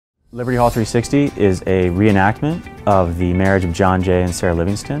Liberty Hall 360 is a reenactment of the marriage of John Jay and Sarah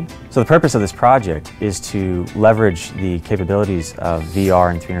Livingston. So the purpose of this project is to leverage the capabilities of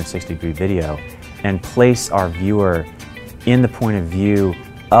VR and 360-degree video and place our viewer in the point of view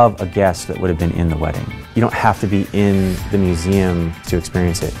of a guest that would have been in the wedding. You don't have to be in the museum to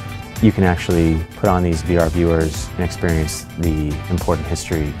experience it. You can actually put on these VR viewers and experience the important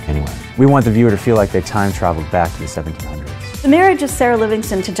history anywhere. We want the viewer to feel like they time traveled back to the 1700s. The marriage of Sarah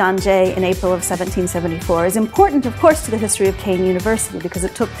Livingston to John Jay in April of 1774 is important, of course, to the history of Kean University because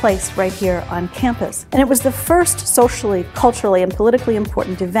it took place right here on campus. And it was the first socially, culturally, and politically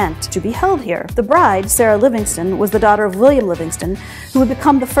important event to be held here. The bride, Sarah Livingston, was the daughter of William Livingston, who would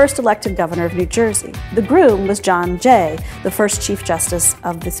become the first elected governor of New Jersey. The groom was John Jay, the first Chief Justice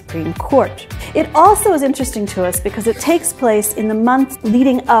of the Supreme Court. It also is interesting to us because it takes place in the months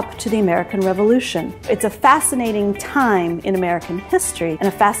leading up to the American Revolution. It's a fascinating time in American history and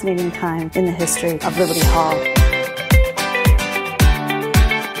a fascinating time in the history of Liberty Hall.